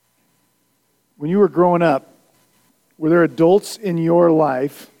when you were growing up, were there adults in your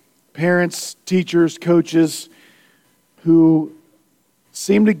life, parents, teachers, coaches, who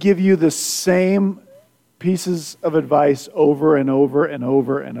seemed to give you the same pieces of advice over and over and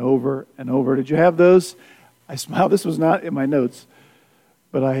over and over and over? Did you have those? I smiled. This was not in my notes,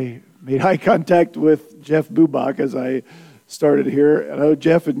 but I made eye contact with Jeff Bubach as I started here. I know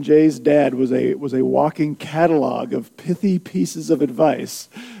Jeff and Jay's dad was a walking catalog of pithy pieces of advice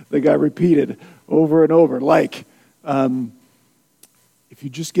that got repeated over and over. Like, if you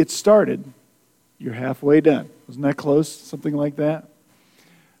just get started, you're halfway done. Wasn't that close? Something like that.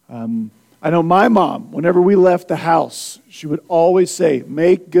 I know my mom, whenever we left the house, she would always say,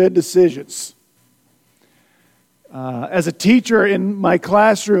 make good decisions. As a teacher in my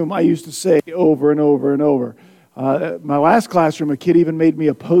classroom, I used to say over and over and over. My last classroom, a kid even made me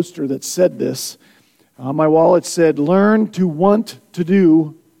a poster that said this. On my wall it said, learn to want to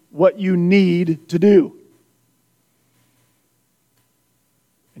do what you need to do.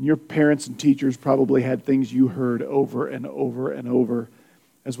 And your parents and teachers probably had things you heard over and over and over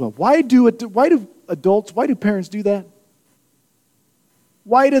as well. Why do parents do that?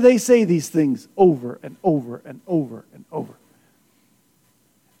 Why do they say these things over and over and over and over?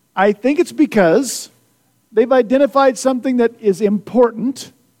 I think it's because they've identified something that is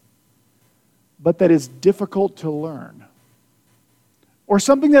important, but that is difficult to learn. Or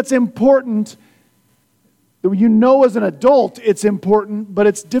something that's important that you know as an adult it's important, but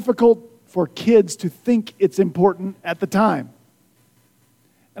it's difficult for kids to think it's important at the time.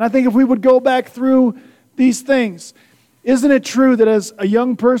 And I think if we would go back through these things, isn't it true that as a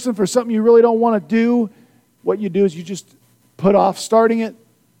young person, for something you really don't want to do, what you do is you just put off starting it,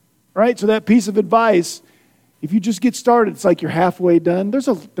 right? So that piece of advice, if you just get started, it's like you're halfway done. There's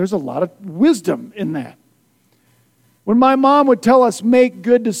a lot of wisdom in that. When my mom would tell us make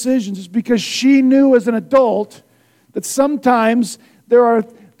good decisions, it's because she knew as an adult that sometimes there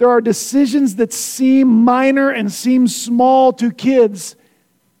are decisions that seem minor and seem small to kids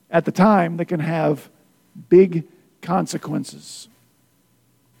at the time that can have big consequences.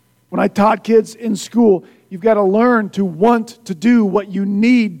 When I taught kids in school, you've got to learn to want to do what you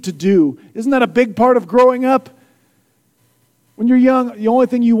need to do. Isn't that a big part of growing up? When you're young, the only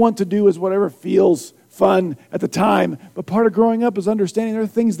thing you want to do is whatever feels fun at the time. But part of growing up is understanding there are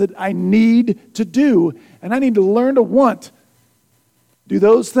things that I need to do, and I need to learn to want. Do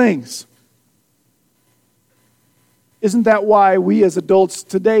those things. Isn't that why we as adults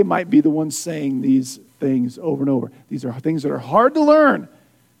today might be the ones saying these things over and over? These are things that are hard to learn.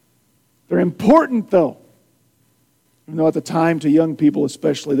 They're important, though. Even though at the time, to young people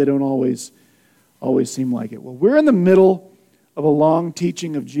especially, they don't always seem like it. Well, we're in the middle of a long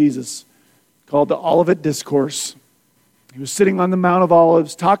teaching of Jesus called the Olivet Discourse. He was sitting on the Mount of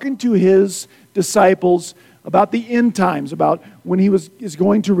Olives talking to his disciples about the end times, about when he is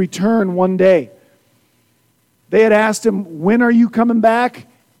going to return one day. They had asked him, when are you coming back?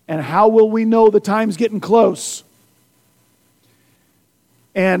 And how will we know the time's getting close?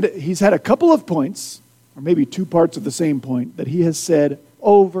 And he's had a couple of points, or maybe two parts of the same point, that he has said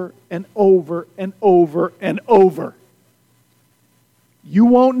over and over and over and over. You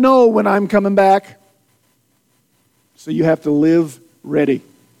won't know when I'm coming back, so you have to live ready.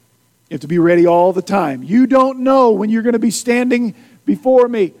 You have to be ready all the time. You don't know when you're going to be standing before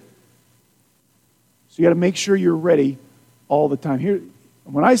me, so you got to make sure you're ready all the time. Here,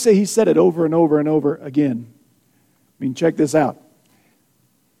 when I say he said it over and over and over again, I mean, check this out.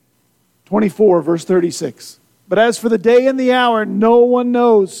 24, verse 36. But as for the day and the hour, no one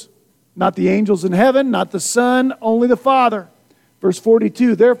knows. Not the angels in heaven, not the Son, only the Father. Verse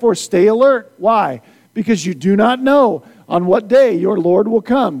 42, therefore stay alert. Why? Because you do not know on what day your Lord will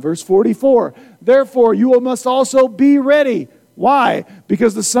come. Verse 44, therefore you must also be ready. Why?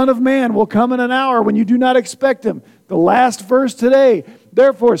 Because the Son of Man will come in an hour when you do not expect him. The last verse today,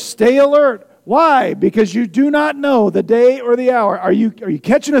 therefore stay alert. Why? Because you do not know the day or the hour. Are you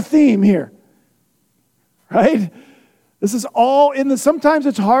catching a theme here? Right? This is all in the, sometimes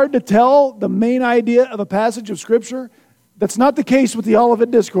it's hard to tell the main idea of a passage of Scripture. That's not the case with the Olivet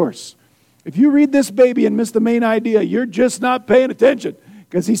Discourse. If you read this baby and miss the main idea, you're just not paying attention,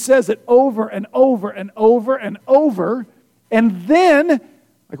 because he says it over and over and over and over. And then,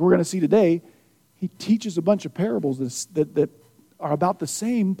 like we're going to see today, he teaches a bunch of parables that are about the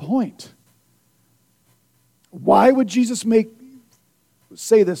same point. Why would Jesus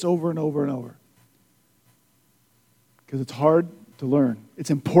say this over and over and over? Because it's hard to learn.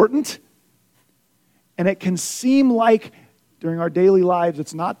 It's important, and it can seem like during our daily lives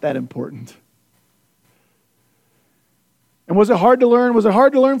it's not that important. And was it hard to learn? Was it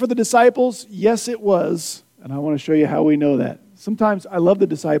hard to learn for the disciples? Yes, it was. And I want to show you how we know that. Sometimes I love the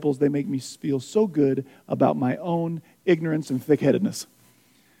disciples. They make me feel so good about my own ignorance and thick-headedness.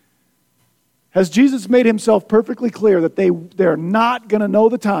 Has Jesus made himself perfectly clear that they're not going to know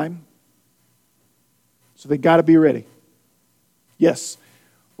the time, so they got to be ready? Yes.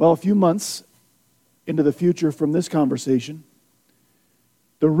 Well, a few months into the future from this conversation,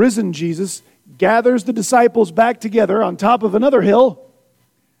 the risen Jesus gathers the disciples back together on top of another hill.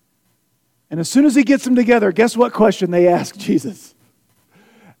 And as soon as he gets them together, guess what question they ask Jesus?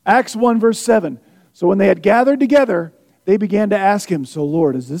 Acts 1 verse 7. So when they had gathered together, they began to ask him, so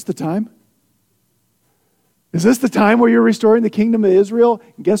Lord, is this the time? Is this the time where you're restoring the kingdom of Israel?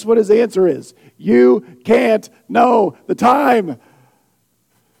 And guess what his answer is? You can't know the time.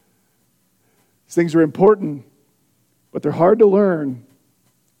 These things are important, but they're hard to learn.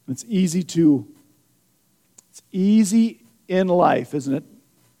 It's easy in life, isn't it?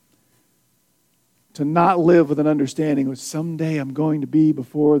 To not live with an understanding of someday I'm going to be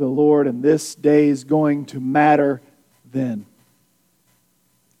before the Lord and this day is going to matter then.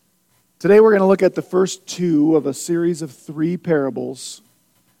 Today we're going to look at the first two of a series of 3 parables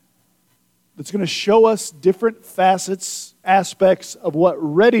that's going to show us different facets, aspects of what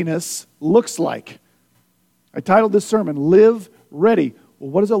readiness looks like. I titled this sermon, Live Ready. Well,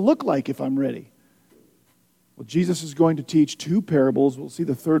 what does it look like if I'm ready? Well, Jesus is going to teach 2 parables. We'll see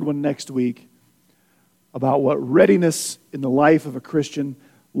the third one next week about what readiness in the life of a Christian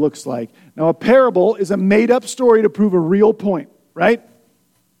looks like. Now, a parable is a made-up story to prove a real point, right?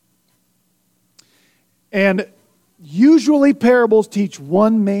 And usually parables teach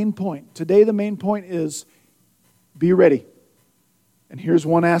one main point. Today the main point is be ready. And here's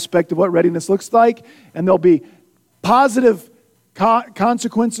one aspect of what readiness looks like. And there'll be positive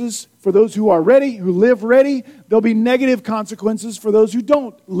consequences for those who are ready, who live ready. There'll be negative consequences for those who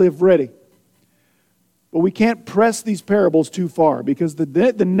don't live ready. But we can't press these parables too far because the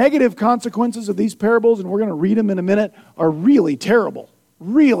negative consequences of these parables, and we're going to read them in a minute, are really terrible,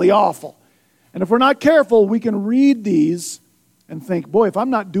 really awful. And if we're not careful, we can read these and think, boy, if I'm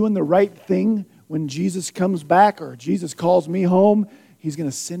not doing the right thing when Jesus comes back or Jesus calls me home, he's going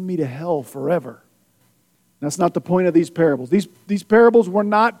to send me to hell forever. That's not the point of these parables. These parables were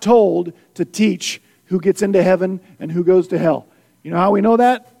not told to teach who gets into heaven and who goes to hell. You know how we know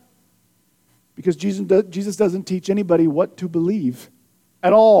that? Because Jesus doesn't teach anybody what to believe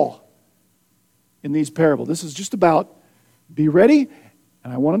at all in these parables. This is just about be ready.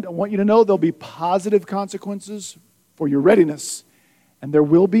 And I want you to know there'll be positive consequences for your readiness. And there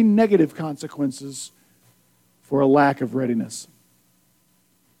will be negative consequences for a lack of readiness.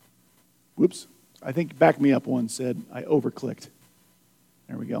 Whoops. I think Back Me Up one said I overclicked.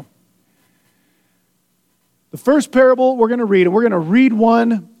 There we go. The first parable we're going to read, and we're going to read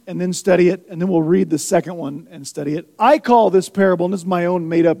one and then study it, and then we'll read the second one and study it. I call this parable, and this is my own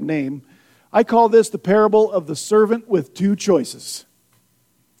made-up name, I call this the parable of the servant with 2 choices.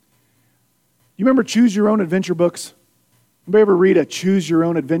 You remember Choose Your Own Adventure books? Anybody ever read a Choose Your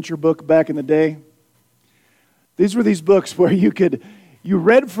Own Adventure book back in the day? These were these books where you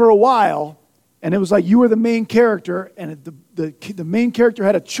read for a while, and it was like you were the main character, and the main character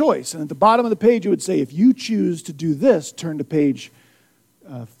had a choice. And at the bottom of the page, it would say, if you choose to do this, turn to page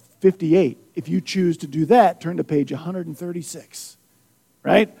 58. If you choose to do that, turn to page 136.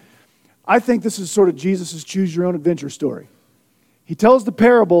 Right? I think this is sort of Jesus' Choose Your Own Adventure story. He tells the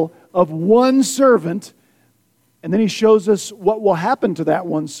parable of one servant, and then he shows us what will happen to that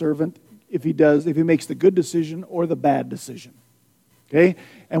one servant if he makes the good decision or the bad decision. Okay?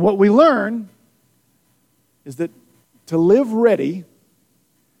 And what we learn is that to live ready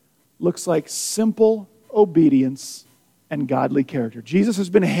looks like simple obedience and godly character. Jesus has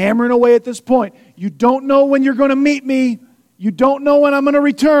been hammering away at this point. You don't know when you're going to meet me. You don't know when I'm going to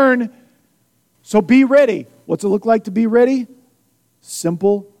return. So be ready. What's it look like to be ready?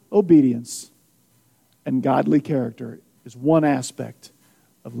 Simple obedience and godly character is one aspect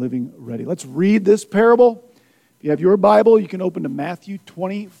of living ready. Let's read this parable. If you have your Bible, you can open to Matthew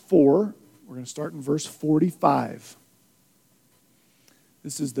 24. We're going to start in verse 45.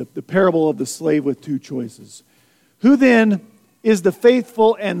 This is the parable of the slave with 2 choices. Who then is the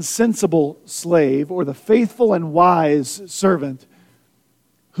faithful and sensible slave, or the faithful and wise servant,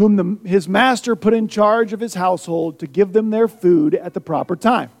 whom his master put in charge of his household to give them their food at the proper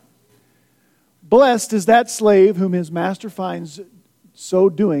time? Blessed is that slave whom his master finds so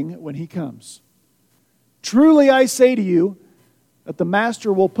doing when he comes. Truly I say to you that the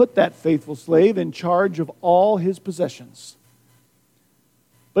master will put that faithful slave in charge of all his possessions.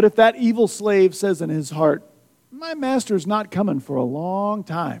 But if that evil slave says in his heart, my master's not coming for a long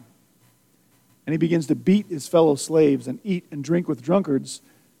time, and he begins to beat his fellow slaves and eat and drink with drunkards,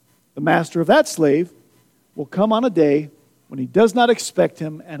 the master of that slave will come on a day when he does not expect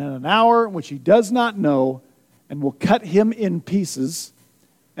him, and in an hour in which he does not know, and will cut him in pieces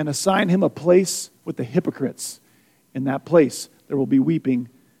and assign him a place with the hypocrites. In that place there will be weeping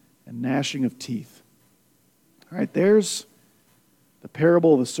and gnashing of teeth. All right, there's the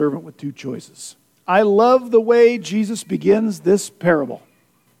parable of the servant with two choices. I love the way Jesus begins this parable.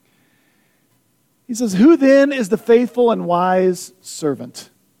 He says, "Who then is the faithful and wise servant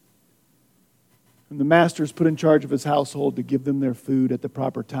whom the master is put in charge of his household to give them their food at the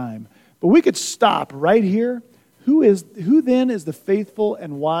proper time?" But we could stop right here. Who then is the faithful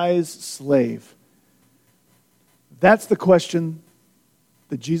and wise slave? That's the question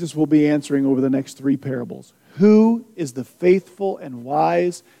that Jesus will be answering over the next three parables. Who is the faithful and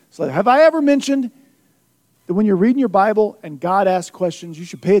wise slave? Have I ever mentioned that when you're reading your Bible and God asks questions, you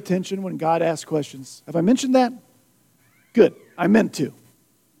should pay attention when God asks questions? Have I mentioned that? Good. I meant to.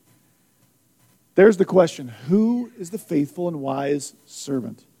 There's the question. Who is the faithful and wise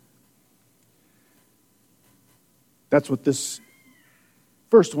servant? That's what this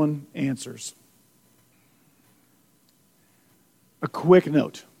first one answers. A quick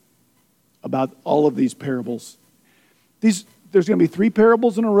note about all of these parables. There's going to be three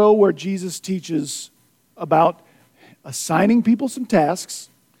parables in a row where Jesus teaches about assigning people some tasks,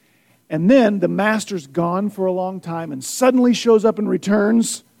 and then the master's gone for a long time and suddenly shows up and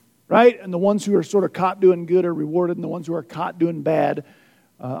returns, right? And the ones who are sort of caught doing good are rewarded, and the ones who are caught doing bad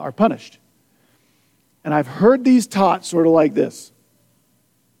are punished. And I've heard these taught sort of like this.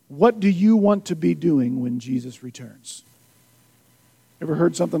 What do you want to be doing when Jesus returns? Ever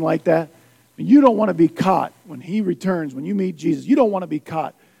heard something like that? You don't want to be caught when he returns, when you meet Jesus. You don't want to be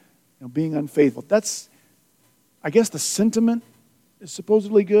caught being unfaithful. That's, I guess the sentiment is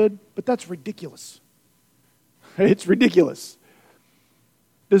supposedly good, but that's ridiculous. It's ridiculous.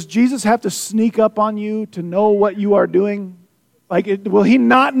 Does Jesus have to sneak up on you to know what you are doing? Will he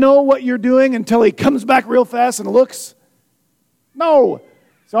not know what you're doing until he comes back real fast and looks? No.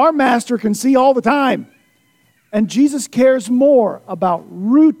 So our master can see all the time. And Jesus cares more about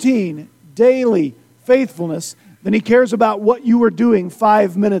routine, daily faithfulness than he cares about what you were doing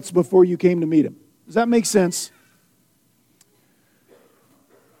 5 minutes before you came to meet him. Does that make sense?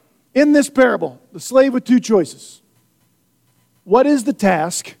 In this parable, the slave with two choices. What is the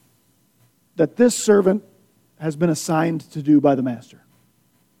task that this servant has been assigned to do by the master?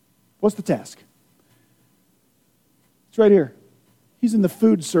 What's the task? It's right here. He's in the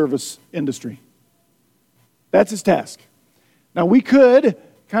food service industry. That's his task. Now we could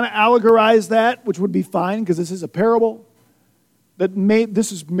kind of allegorize that, which would be fine because this is a parable.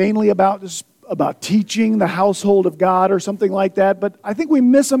 This is mainly about teaching the household of God or something like that. But I think we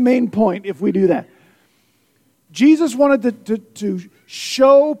miss a main point if we do that. Jesus wanted to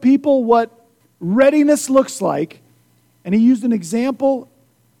show people what readiness looks like, and he used an example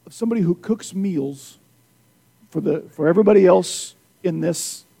of somebody who cooks meals for everybody else in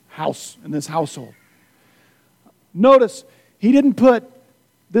this house, in this household. Notice, he didn't put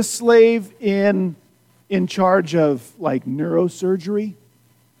this slave in charge of like neurosurgery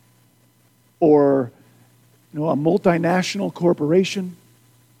or a multinational corporation.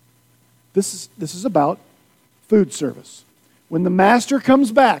 This is about food service. When the master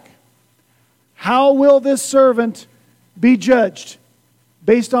comes back, how will this servant be judged?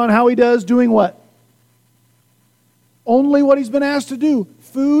 Based on how he does doing what? Only what he's been asked to do.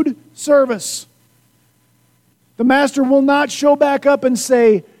 Food service. The master will not show back up and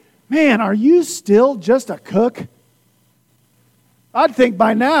say, "Man, are you still just a cook? I'd think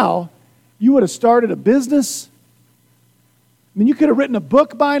by now you would have started a business. I mean, you could have written a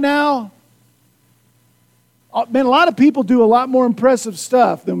book by now." Man, a lot of people do a lot more impressive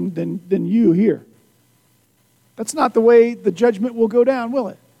stuff than you here. That's not the way the judgment will go down, will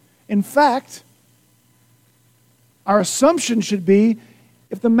it? In fact, our assumption should be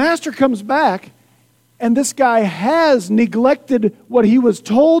if the master comes back and this guy has neglected what he was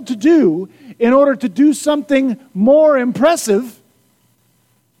told to do in order to do something more impressive,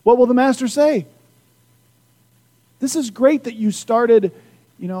 what will the master say? "This is great that you started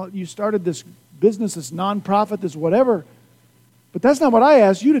this business, this nonprofit, this whatever, but that's not what I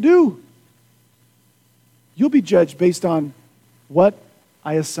asked you to do. You'll be judged based on what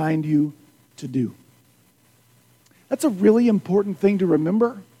I assigned you to do." That's a really important thing to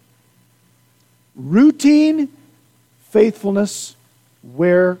remember. Routine faithfulness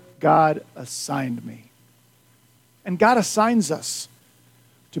where God assigned me. And God assigns us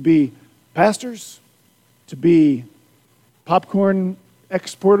to be pastors, to be popcorn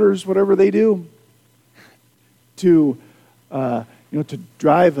exporters, whatever they do, to to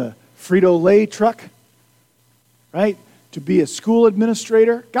drive a Frito-Lay truck, right? To be a school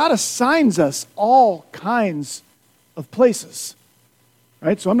administrator. God assigns us all kinds of places,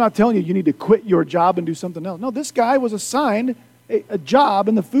 right? So I'm not telling you need to quit your job and do something else. No, this guy was assigned a job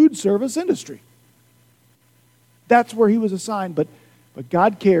in the food service industry. That's where he was assigned. But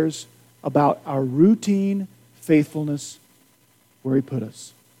God cares about our routine faithfulness where he put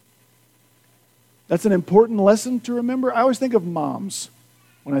us. That's an important lesson to remember. I always think of moms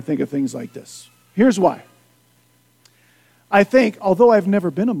when I think of things like this. Here's why. I think, although I've never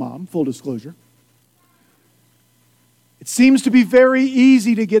been a mom, full disclosure, it seems to be very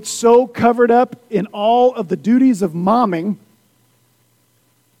easy to get so covered up in all of the duties of momming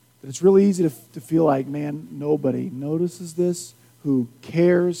that it's really easy to feel like, man, nobody notices this. Who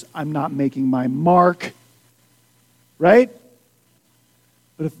cares? I'm not making my mark. Right?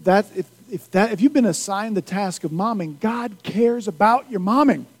 But if you've been assigned the task of momming, God cares about your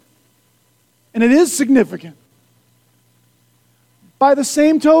momming. And it is significant. By the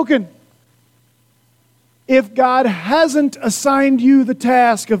same token, if God hasn't assigned you the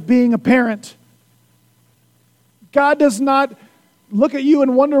task of being a parent, God does not look at you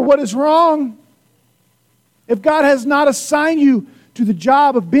and wonder what is wrong. If God has not assigned you to the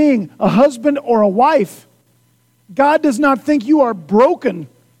job of being a husband or a wife, God does not think you are broken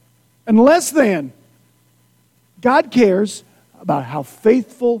and less than. God cares about how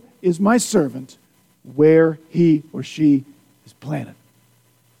faithful is my servant where he or she is planted.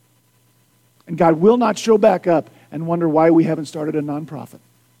 And God will not show back up and wonder why we haven't started a nonprofit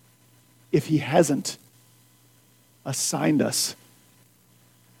if he hasn't assigned us.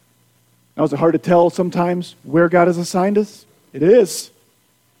 Now, is it hard to tell sometimes where God has assigned us? It is.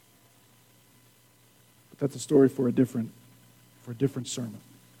 But that's a story for a different sermon.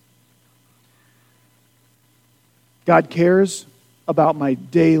 God cares about my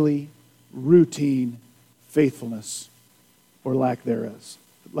daily, routine faithfulness or lack thereof.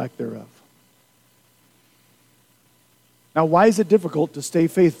 Now, why is it difficult to stay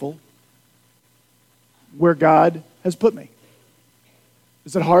faithful where God has put me?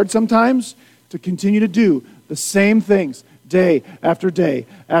 Is it hard sometimes to continue to do the same things day after day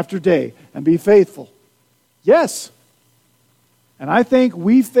after day and be faithful? Yes. And I think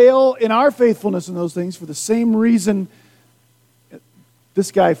we fail in our faithfulness in those things for the same reason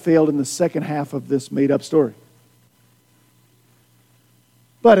this guy failed in the second half of this made-up story.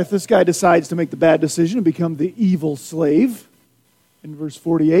 But if this guy decides to make the bad decision and become the evil slave, in verse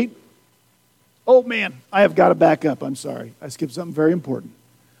 48, oh man, I have got to back up. I'm sorry. I skipped something very important.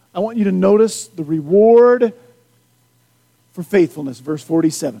 I want you to notice the reward for faithfulness, verse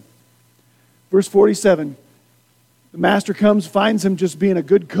 47. Verse 47, the master comes, finds him just being a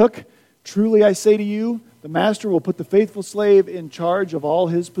good cook. Truly I say to you, the master will put the faithful slave in charge of all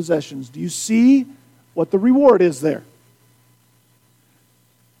his possessions. Do you see what the reward is there?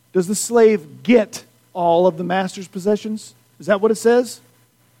 Does the slave get all of the master's possessions? Is that what it says?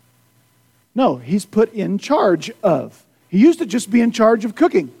 No, he's put in charge of. He used to just be in charge of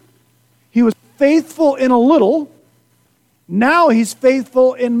cooking. He was faithful in a little. Now he's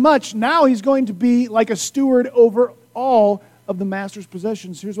faithful in much. Now he's going to be like a steward over all of the master's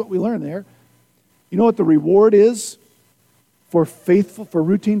possessions. Here's what we learn there. You know what the reward is for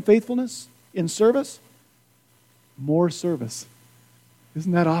routine faithfulness in service? More service.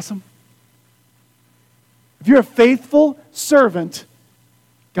 Isn't that awesome? If you're a faithful servant,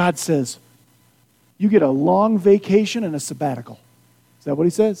 God says, you get a long vacation and a sabbatical. Is that what he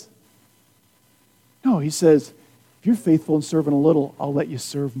says? No, he says, if you're faithful in serving a little, I'll let you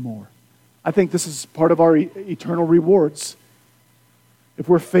serve more. I think this is part of our eternal rewards. If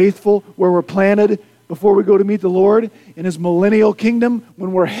we're faithful where we're planted before we go to meet the Lord in his millennial kingdom,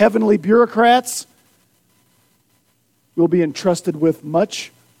 when we're heavenly bureaucrats, we'll be entrusted with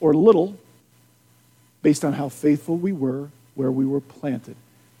much or little based on how faithful we were where we were planted.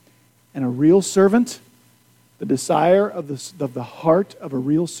 And a real servant, the desire of the heart of a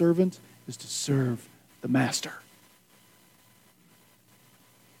real servant is to serve the master.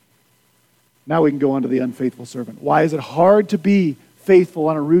 Now we can go on to the unfaithful servant. Why is it hard to be faithful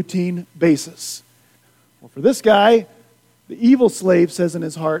on a routine basis? Well, for this guy, the evil slave says in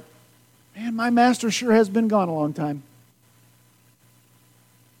his heart, man, my master sure has been gone a long time.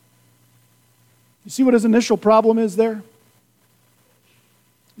 You see what his initial problem is there?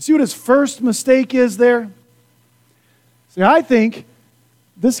 You see what his first mistake is there? See, I think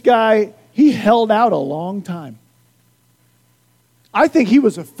this guy, he held out a long time. I think he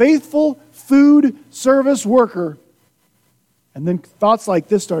was a faithful food service worker. And then thoughts like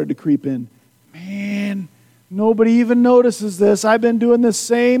this started to creep in. Man, nobody even notices this. I've been doing the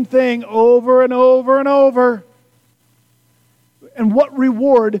same thing over and over and over. And what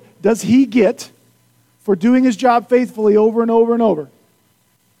reward does he get for doing his job faithfully over and over and over?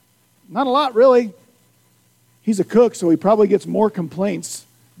 Not a lot, really. He's a cook, so he probably gets more complaints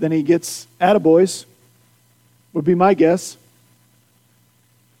than he gets attaboys, would be my guess.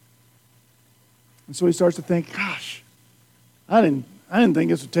 And so he starts to think, gosh, I didn't think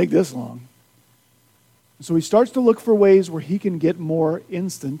this would take this long. And so he starts to look for ways where he can get more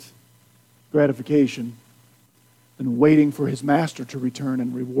instant gratification than waiting for his master to return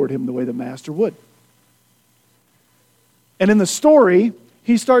and reward him the way the master would. And in the story,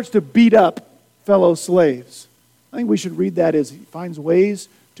 he starts to beat up fellow slaves. I think we should read that as he finds ways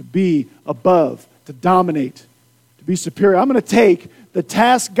to be above, to dominate, to be superior. I'm going to take the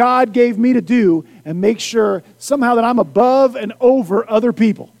task God gave me to do and make sure somehow that I'm above and over other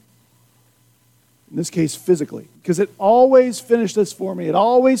people. In this case, physically. Because it always finished this for me. It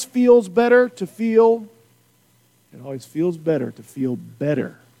always feels better to feel. It always feels better to feel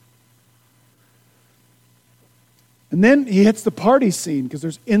better. And then he hits the party scene because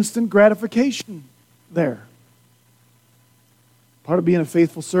there's instant gratification there. Part of being a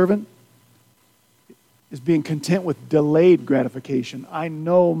faithful servant is being content with delayed gratification. I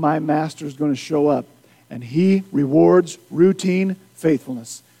know my master is going to show up, and he rewards routine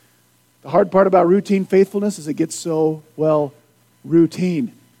faithfulness. The hard part about routine faithfulness is it gets so,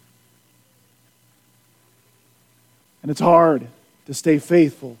 routine. And it's hard to stay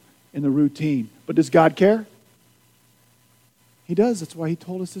faithful in the routine. But does God care? He does. That's why he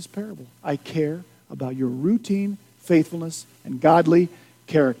told us this parable. I care about your routine faithfulness and godly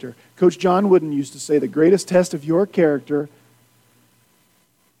character. Coach John Wooden used to say the greatest test of your character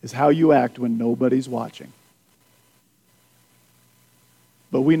is how you act when nobody's watching.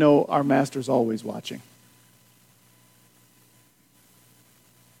 But we know our master's always watching.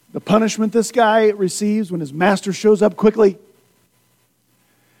 The punishment this guy receives when his master shows up quickly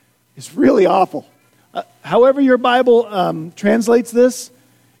is really awful. However your Bible translates this,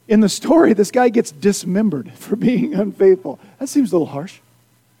 in the story, this guy gets dismembered for being unfaithful. That seems a little harsh.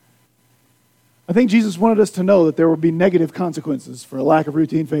 I think Jesus wanted us to know that there would be negative consequences for a lack of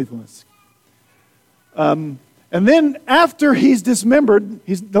routine faithfulness. And then after he's dismembered,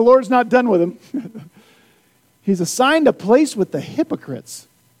 the Lord's not done with him. He's assigned a place with the hypocrites.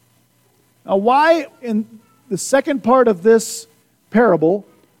 Now, why in the second part of this parable,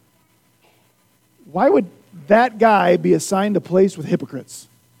 why would that guy be assigned a place with hypocrites?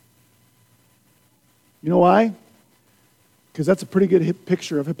 You know why? Because that's a pretty good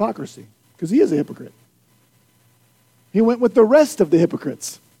picture of hypocrisy. Because he is a hypocrite. He went with the rest of the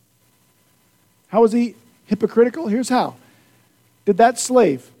hypocrites. How was he hypocritical? Here's how. Did that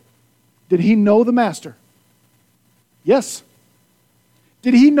slave, did he know the master? Yes.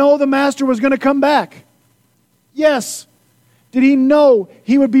 Did he know the master was going to come back? Yes. Did he know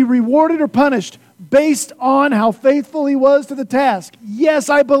he would be rewarded or punished based on how faithful he was to the task? Yes,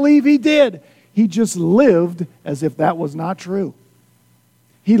 I believe he did. He just lived as if that was not true.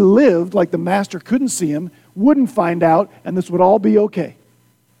 He lived like the master couldn't see him, wouldn't find out, and this would all be okay.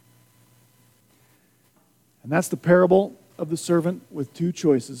 And that's the parable of the servant with two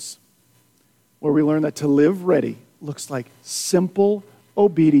choices, where we learn that to live ready looks like simple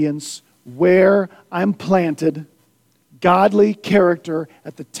obedience where I'm planted, godly character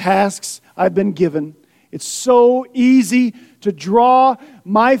at the tasks I've been given. It's so easy to draw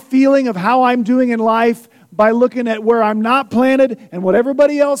my feeling of how I'm doing in life by looking at where I'm not planted and what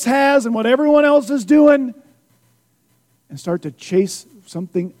everybody else has and what everyone else is doing and start to chase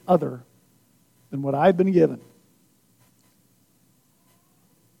something other than what I've been given.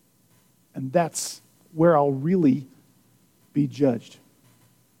 And that's where I'll really be judged.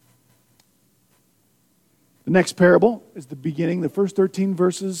 The next parable is the beginning, the first 13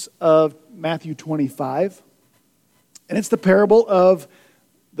 verses of Matthew 25. And it's the parable of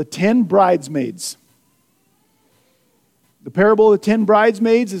the 10 bridesmaids. The parable of the 10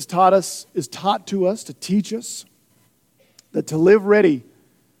 bridesmaids is taught to us to teach us that to live ready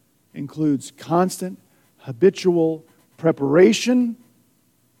includes constant, habitual preparation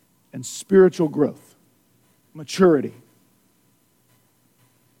and spiritual growth, maturity.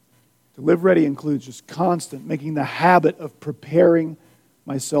 To live ready includes just constant, making the habit of preparing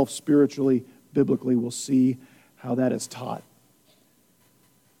myself spiritually, biblically. We'll see how that is taught.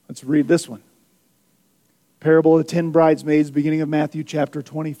 Let's read this one. Parable of the 10 bridesmaids, beginning of Matthew chapter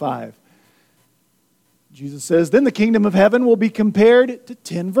 25. Jesus says, then the kingdom of heaven will be compared to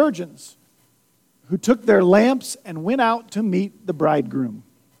 10 virgins who took their lamps and went out to meet the bridegroom.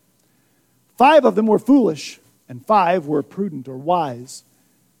 5 of them were foolish, and 5 were prudent or wise.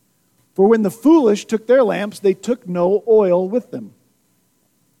 For when the foolish took their lamps, they took no oil with them.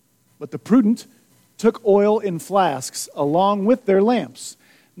 But the prudent took oil in flasks along with their lamps.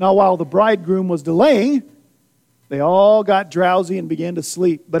 Now while the bridegroom was delaying, they all got drowsy and began to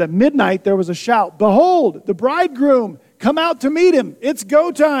sleep. But at midnight there was a shout, behold, the bridegroom, come out to meet him. It's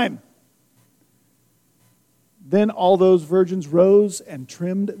go time. Then all those virgins rose and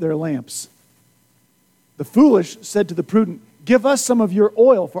trimmed their lamps. The foolish said to the prudent, give us some of your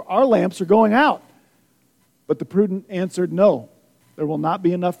oil, for our lamps are going out. But the prudent answered, no, there will not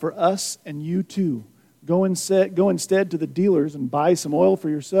be enough for us and you too. Go instead to the dealers and buy some oil for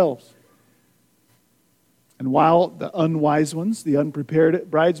yourselves. And while the unwise ones, the unprepared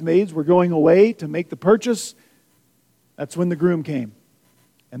bridesmaids, were going away to make the purchase, that's when the groom came.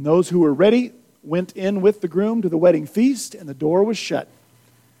 And those who were ready went in with the groom to the wedding feast, and the door was shut.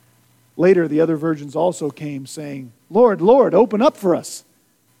 Later, the other virgins also came, saying, Lord, Lord, open up for us.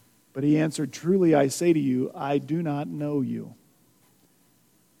 But he answered, truly I say to you, I do not know you.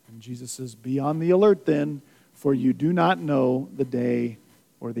 And Jesus says, be on the alert then, for you do not know the day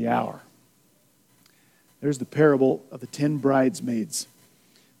or the hour. There's the parable of the 10 bridesmaids.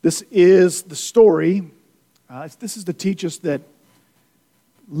 This is the story. This is to teach us that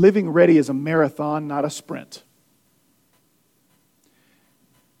living ready is a marathon, not a sprint.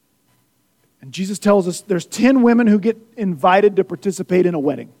 And Jesus tells us there's 10 women who get invited to participate in a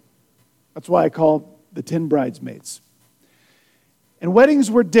wedding. That's why I call the 10 bridesmaids. And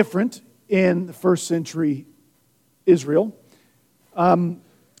weddings were different in the first century Israel.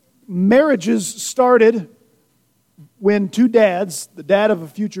 Marriages started when 2 dads, the dad of a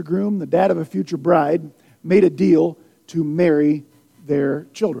future groom, the dad of a future bride, made a deal to marry their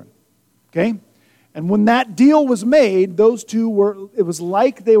children. Okay? And when that deal was made, those two it was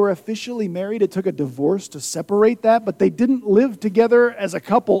like they were officially married. It took a divorce to separate that, but they didn't live together as a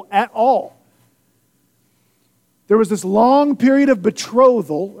couple at all. There was this long period of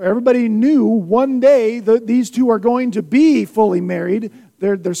betrothal. Everybody knew one day that these two are going to be fully married.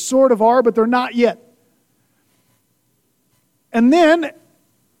 They're sort of are, but they're not yet. And then,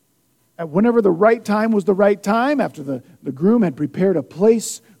 whenever the right time was the right time, after the groom had prepared a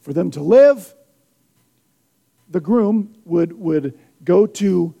place for them to live, the groom would go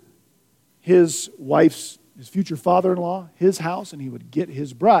to his future father-in-law, his house, and he would get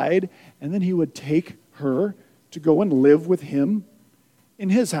his bride, and then he would take her to go and live with him in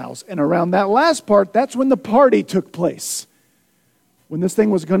his house. And around that last part, that's when the party took place, when this thing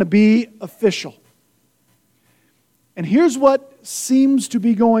was going to be official. And here's what seems to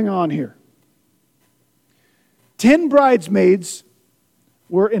be going on here. 10 bridesmaids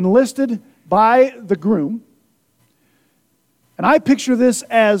were enlisted by the groom. And I picture this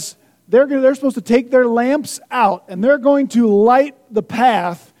as they're supposed to take their lamps out and they're going to light the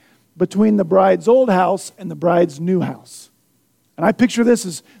path between the bride's old house and the bride's new house. And I picture this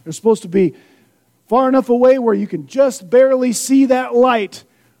as they're supposed to be far enough away where you can just barely see that light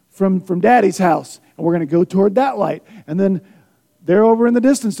from Daddy's house. And we're going to go toward that light. And then there over in the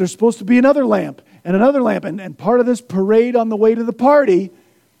distance, there's supposed to be another lamp and another lamp. And part of this parade on the way to the party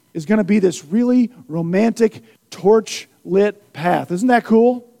is going to be this really romantic torch-lit path. Isn't that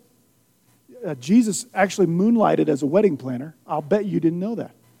cool? Jesus actually moonlighted as a wedding planner. I'll bet you didn't know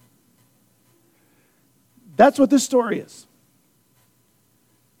that. That's what this story is.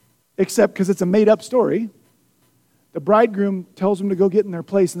 Except because it's a made-up story, the bridegroom tells him to go get in their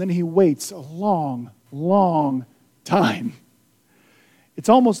place, and then he waits a long, long time. It's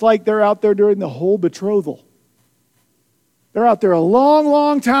almost like they're out there during the whole betrothal. They're out there a long,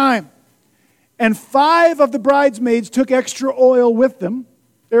 long time. And 5 of the bridesmaids took extra oil with them.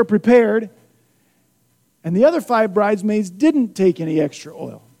 They were prepared. And the other 5 bridesmaids didn't take any extra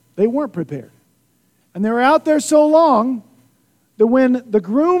oil. They weren't prepared. And they were out there so long that when the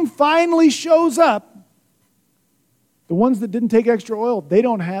groom finally shows up, the ones that didn't take extra oil, they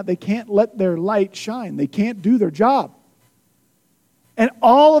can't let their light shine. They can't do their job. And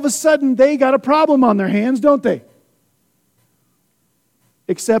all of a sudden, they got a problem on their hands, don't they?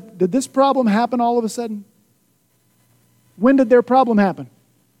 Except, did this problem happen all of a sudden? When did their problem happen?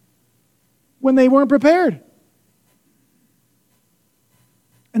 When they weren't prepared.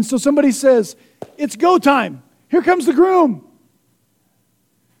 And so somebody says, it's go time. Here comes the groom.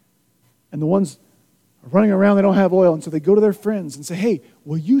 And the ones are running around, they don't have oil. And so they go to their friends and say, hey,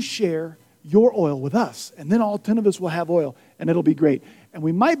 will you share your oil with us? And then all 10 of us will have oil, and it'll be great. And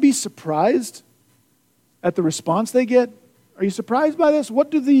we might be surprised at the response they get? Are you surprised by this?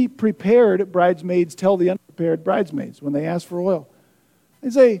 What do the prepared bridesmaids tell the unprepared bridesmaids when they ask for oil? They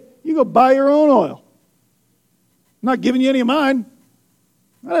say, you go buy your own oil. I'm not giving you any of mine.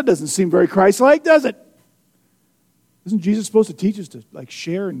 Well, that doesn't seem very Christ-like, does it? Isn't Jesus supposed to teach us to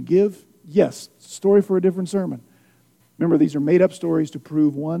share and give? Yes, story for a different sermon. Remember, these are made-up stories to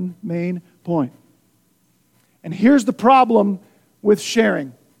prove one main point. And here's the problem with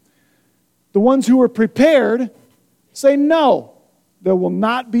sharing. The ones who are prepared say, no, there will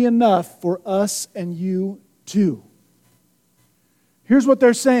not be enough for us and you too. Here's what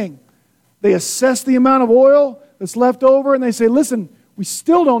they're saying. They assess the amount of oil that's left over and they say, listen, we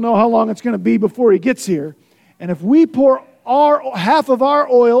still don't know how long it's going to be before he gets here. And if we pour half of our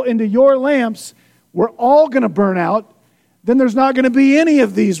oil into your lamps, we're all going to burn out. Then there's not going to be any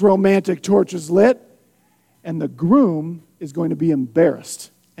of these romantic torches lit. And the groom is going to be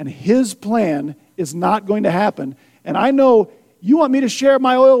embarrassed. And his plan is not going to happen. And I know you want me to share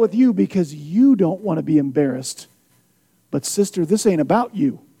my oil with you because you don't want to be embarrassed. But sister, this ain't about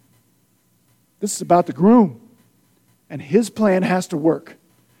you. This is about the groom. And his plan has to work.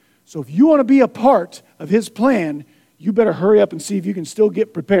 So if you want to be a part of his plan, you better hurry up and see if you can still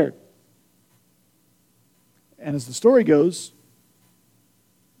get prepared. And as the story goes,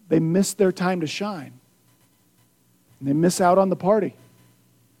 they miss their time to shine. And they miss out on the party.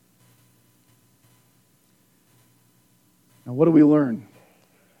 Now, what do we learn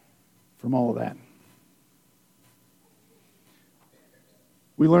from all of that?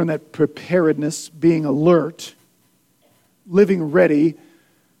 We learn that preparedness, being alert, living ready,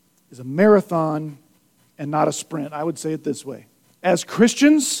 is a marathon and not a sprint. I would say it this way. As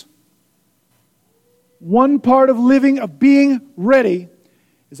Christians, one part of being ready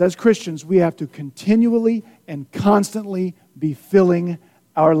is as Christians, we have to continually and constantly be filling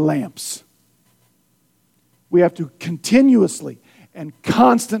our lamps. We have to continuously and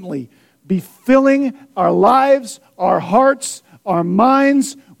constantly be filling our lives, our hearts, our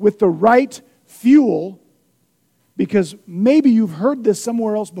minds with the right fuel, because maybe you've heard this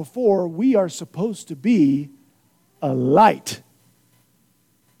somewhere else before. We are supposed to be a light.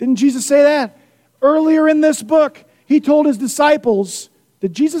 Didn't Jesus say that? Earlier in this book, he told his disciples,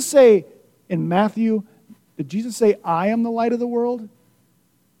 did Jesus say in Matthew, did Jesus say, I am the light of the world?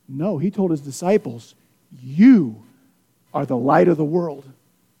 No, he told his disciples, you are the light of the world.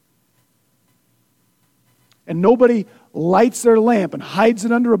 And nobody lights their lamp and hides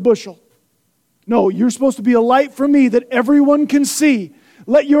it under a bushel. No, you're supposed to be a light for me that everyone can see.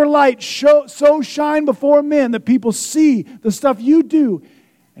 Let your light so shine before men that people see the stuff you do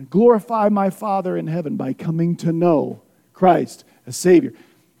and glorify my Father in heaven by coming to know Christ as Savior.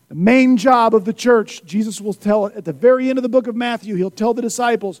 The main job of the church, Jesus will tell at the very end of the book of Matthew, he'll tell the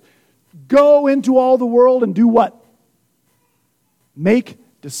disciples, go into all the world and do what? Make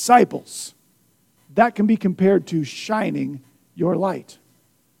disciples. That can be compared to shining your light.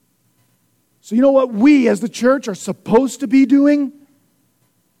 So you know what we as the church are supposed to be doing?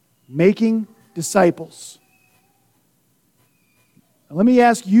 Making disciples. Now, let me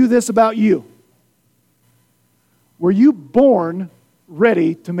ask you this about you. Were you born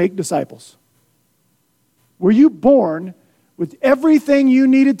ready to make disciples? Were you born with everything you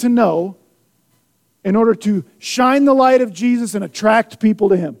needed to know in order to shine the light of Jesus and attract people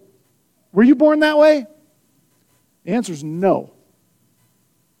to Him? Were you born that way? The answer is no.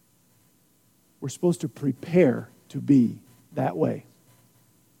 We're supposed to prepare to be that way.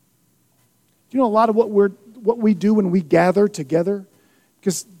 Do you know a lot of what we do when we gather together?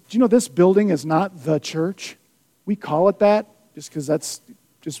 Because do you know this building is not the church? We call it that just because that's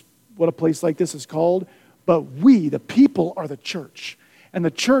just what a place like this is called. But we, the people, are the church. And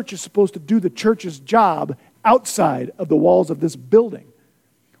the church is supposed to do the church's job outside of the walls of this building.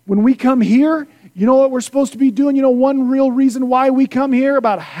 When we come here, you know what we're supposed to be doing? You know one real reason why we come here?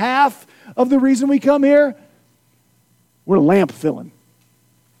 About half of the reason we come here? We're lamp filling.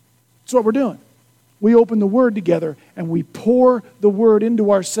 That's what we're doing. We open the Word together and we pour the Word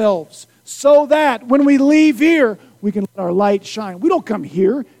into ourselves so that when we leave here, we can let our light shine. We don't come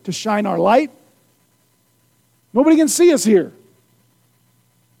here to shine our light. Nobody can see us here.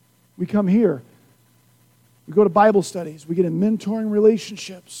 We come here. We go to Bible studies. We get in mentoring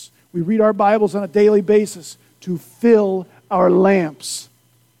relationships. We read our Bibles on a daily basis to fill our lamps.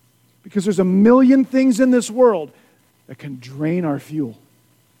 Because there's a million things in this world that can drain our fuel.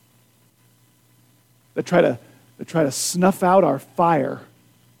 That try to snuff out our fire.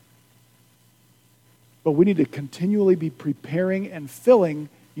 But we need to continually be preparing and filling.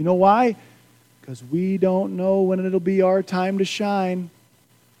 You know why? Because we don't know when it'll be our time to shine.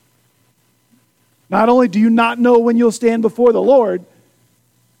 Not only do you not know when you'll stand before the Lord,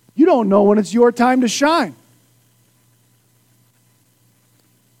 you don't know when it's your time to shine.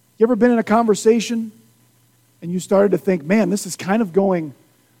 You ever been in a conversation and you started to think, man, this is kind of going,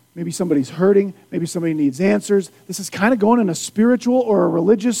 maybe somebody's hurting, maybe somebody needs answers. This is kind of going in a spiritual or a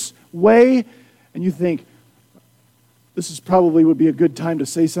religious way. And you think, this is probably would be a good time to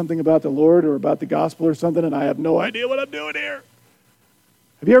say something about the Lord or about the gospel or something, and I have no idea what I'm doing here.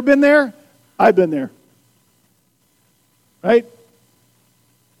 Have you ever been there? I've been there. Right?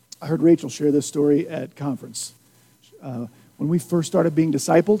 I heard Rachel share this story at conference. When we first started being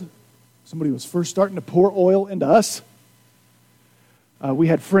discipled, somebody was first starting to pour oil into us. We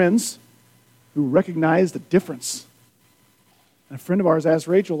had friends who recognized the difference. And a friend of ours asked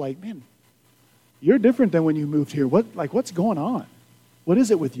Rachel, like, man, you're different than when you moved here. What's going on? What is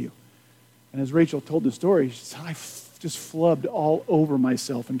it with you? And as Rachel told the story, she said, I just flubbed all over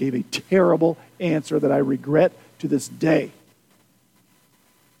myself and gave a terrible answer that I regret to this day.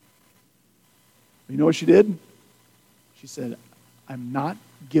 You know what she did? She said, I'm not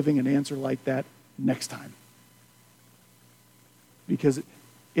giving an answer like that next time. Because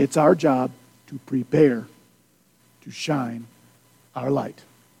it's our job to prepare to shine our light.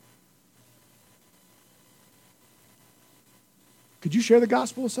 Could you share the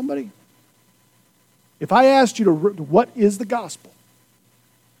gospel with somebody? If I asked you what is the gospel?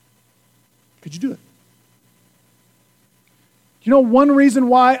 Could you do it? You know, one reason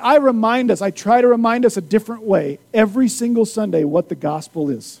why I try to remind us a different way every single Sunday what the gospel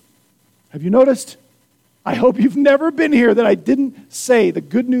is. Have you noticed? I hope you've never been here that I didn't say the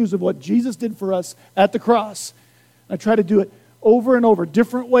good news of what Jesus did for us at the cross. I try to do it over and over,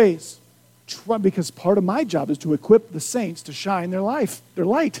 different ways. Because part of my job is to equip the saints to shine their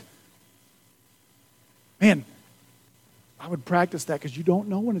light. Man, I would practice that because you don't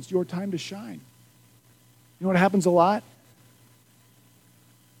know when it's your time to shine. You know what happens a lot?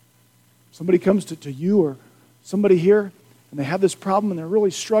 Somebody comes to you or somebody here, and they have this problem, and they're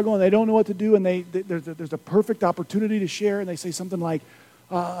really struggling, they don't know what to do, and there's a perfect opportunity to share, and they say something like,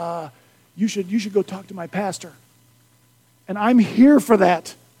 you should go talk to my pastor. And I'm here for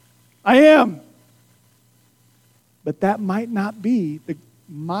that. I am. But that might not be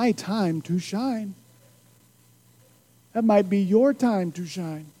my time to shine. That might be your time to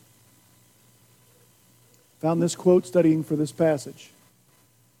shine. Found this quote studying for this passage.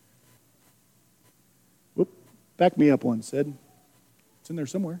 Whoop, back me up one, Sid. It's in there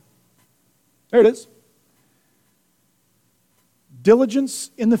somewhere. There it is.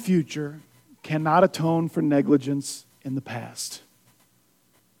 Diligence in the future cannot atone for negligence in the past.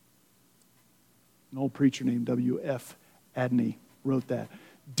 An old preacher named W.F. Adney wrote that.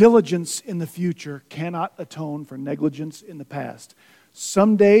 Diligence in the future cannot atone for negligence in the past.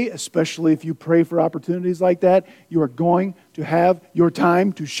 Someday, especially if you pray for opportunities like that, you are going to have your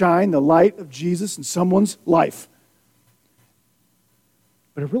time to shine the light of Jesus in someone's life.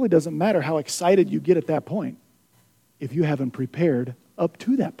 But it really doesn't matter how excited you get at that point if you haven't prepared up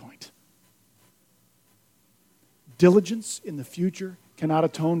to that point. Diligence in the future cannot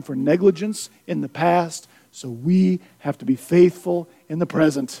atone for negligence in the past, so we have to be faithful in the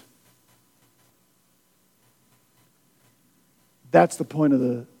present. That's the point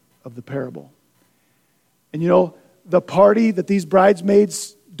of the parable. And you know, the party that these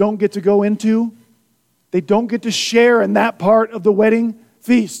bridesmaids don't get to go into, they don't get to share in that part of the wedding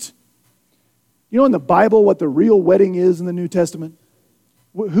feast. You know in the Bible what the real wedding is in the New Testament?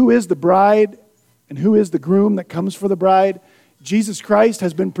 Who is the bride and who is the groom that comes for the bride? Jesus Christ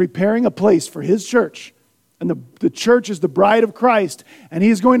has been preparing a place for His church. And the church is the bride of Christ. And He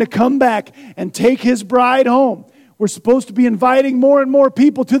is going to come back and take His bride home. We're supposed to be inviting more and more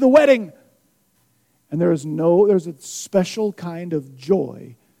people to the wedding. And there's a special kind of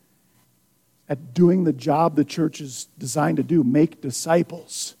joy at doing the job the church is designed to do. Make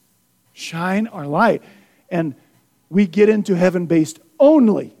disciples. Shine our light. And we get into heaven based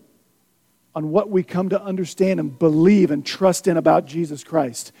only on what we come to understand and believe and trust in about Jesus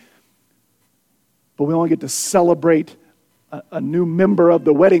Christ. But we only get to celebrate a new member of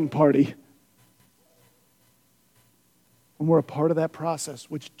the wedding party when we're a part of that process,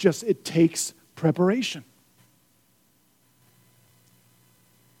 which it takes preparation.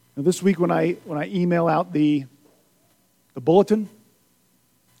 Now this week when I email out the bulletin,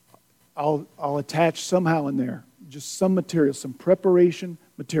 I'll attach somehow in there just some materials, some preparation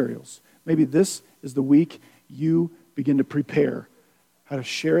materials. Maybe this is the week you begin to prepare how to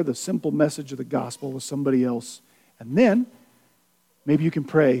share the simple message of the gospel with somebody else. And then maybe you can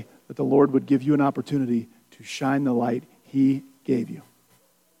pray that the Lord would give you an opportunity to shine the light He gave you.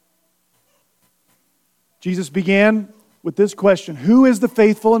 Jesus began with this question: who is the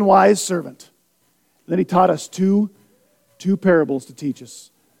faithful and wise servant? And then he taught us two parables to teach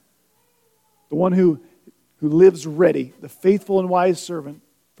us. The one who lives ready, the faithful and wise servant,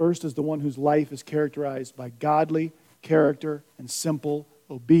 first is the one whose life is characterized by godly character and simple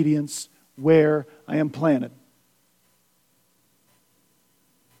obedience where I am planted.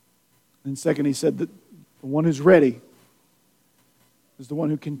 And second, he said that the one who's ready is the one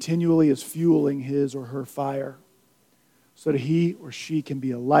who continually is fueling his or her fire so that he or she can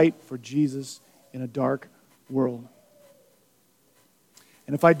be a light for Jesus in a dark world.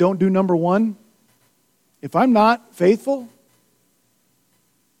 And if I don't do number one, if I'm not faithful,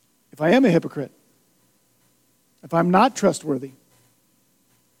 if I am a hypocrite, if I'm not trustworthy,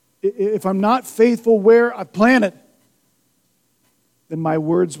 if I'm not faithful where I planted, then my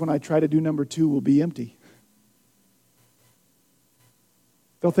words when I try to do number two will be empty.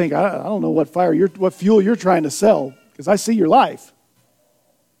 They'll think, I don't know what fuel you're trying to sell, because I see your life.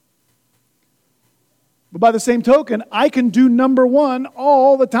 But by the same token, I can do number one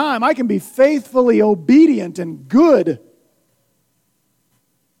all the time. I can be faithfully obedient and good.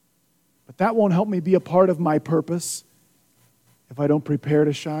 But that won't help me be a part of my purpose if I don't prepare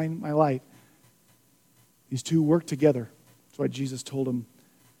to shine my light. These two work together. That's why Jesus told them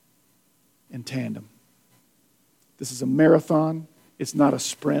in tandem. This is a marathon. It's not a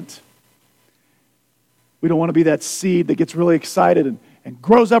sprint. We don't want to be that seed that gets really excited and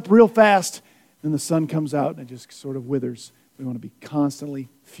grows up real fast. Then the sun comes out and it just sort of withers. We want to be constantly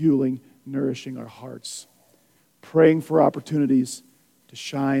fueling, nourishing our hearts, praying for opportunities to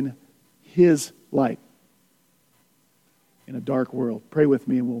shine His light in a dark world. Pray with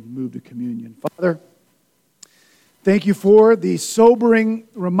me and we'll move to communion. Father, thank you for the sobering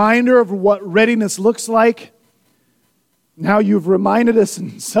reminder of what readiness looks like. And how you've reminded us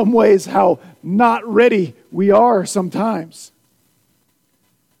in some ways how not ready we are sometimes.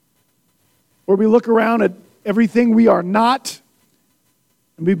 Where we look around at everything we are not,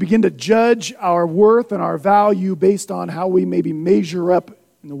 and we begin to judge our worth and our value based on how we maybe measure up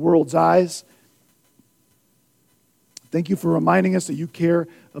in the world's eyes. Thank you for reminding us that you care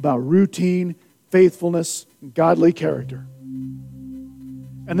about routine, faithfulness, and godly character.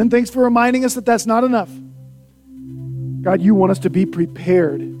 And then thanks for reminding us that that's not enough. God, you want us to be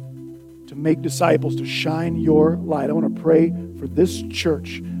prepared to make disciples, to shine your light. I want to pray for this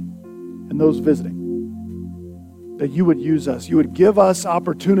church and those visiting, that you would use us. You would give us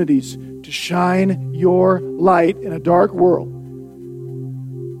opportunities to shine your light in a dark world.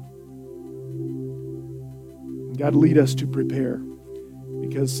 God, lead us to prepare,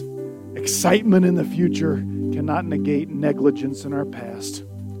 because excitement in the future cannot negate negligence in our past.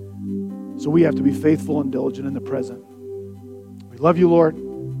 So we have to be faithful and diligent in the present. We love you, Lord.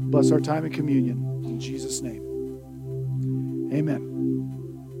 Bless our time in communion. In Jesus' name. Amen.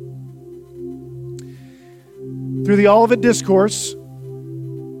 Through the Olivet Discourse,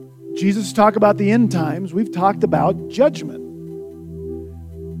 Jesus talked about the end times. We've talked about judgment.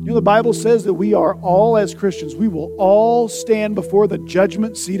 You know, the Bible says that we are all, as Christians, we will all stand before the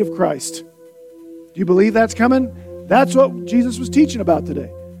judgment seat of Christ. Do you believe that's coming? That's what Jesus was teaching about today.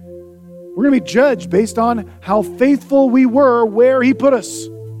 We're going to be judged based on how faithful we were where He put us.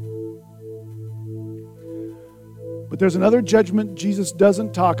 But there's another judgment Jesus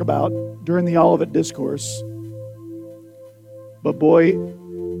doesn't talk about during the Olivet Discourse. But boy,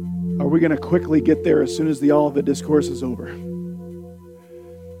 are we going to quickly get there as soon as the Olivet Discourse is over.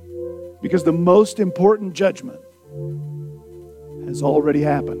 Because the most important judgment has already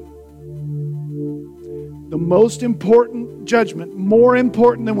happened. The most important judgment, more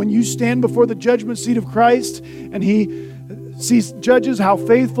important than when you stand before the judgment seat of Christ and He judges how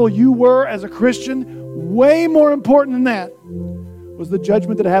faithful you were as a Christian, way more important than that was the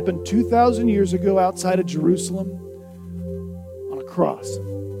judgment that happened 2,000 years ago outside of Jerusalem on a cross.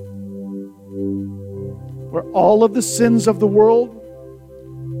 Where all of the sins of the world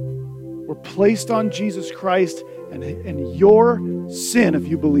were placed on Jesus Christ, and your sin, if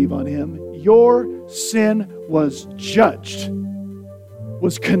you believe on Him, your sin was judged,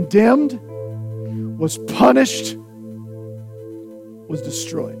 was condemned, was punished, was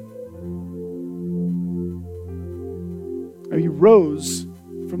destroyed. He rose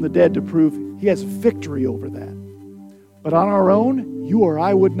from the dead to prove He has victory over that. But on our own, you or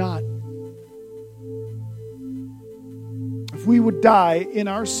I would not. If we would die in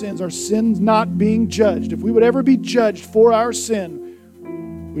our sins not being judged, if we would ever be judged for our sin,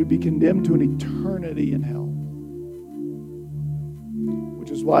 we would be condemned to an eternity in hell.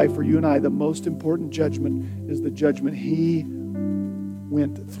 Which is why for you and I, the most important judgment is the judgment He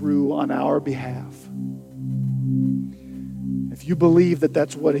went through on our behalf. if you believe that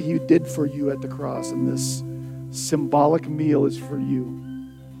that's what he did for you at the cross, and this symbolic meal is for you,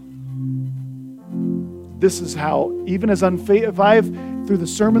 this is how, even as if I've, through the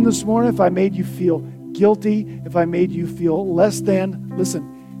sermon this morning, if I made you feel guilty, if I made you feel less than,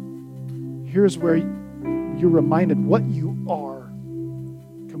 listen, here's where you're reminded what you are.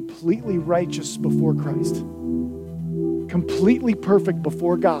 Completely righteous before Christ. Completely perfect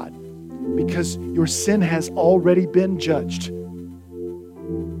before God. Because your sin has already been judged.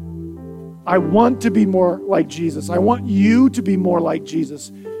 I want to be more like Jesus. I want you to be more like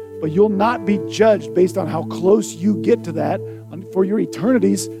Jesus. But you'll not be judged based on how close you get to that for your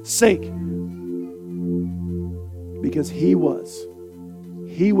eternity's sake. Because he was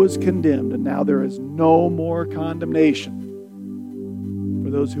condemned, and now there is no more condemnation for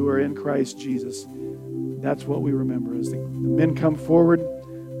those who are in Christ Jesus. That's what we remember. As the men come forward,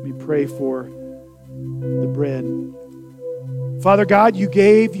 we pray for the bread. Father God, you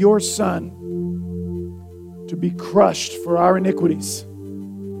gave your Son to be crushed for our iniquities.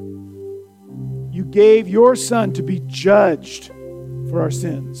 You gave your Son to be judged for our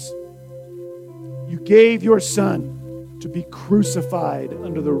sins. You gave your Son to be crucified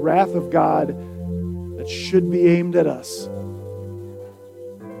under the wrath of God that should be aimed at us.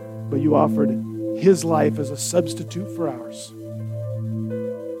 But you offered his life as a substitute for ours.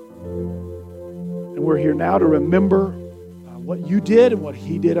 And we're here now to remember what you did and what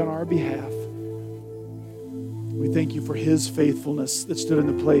he did on our behalf. We thank you for his faithfulness that stood in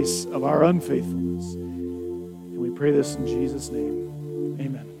the place of our unfaithfulness. And we pray this in Jesus' name.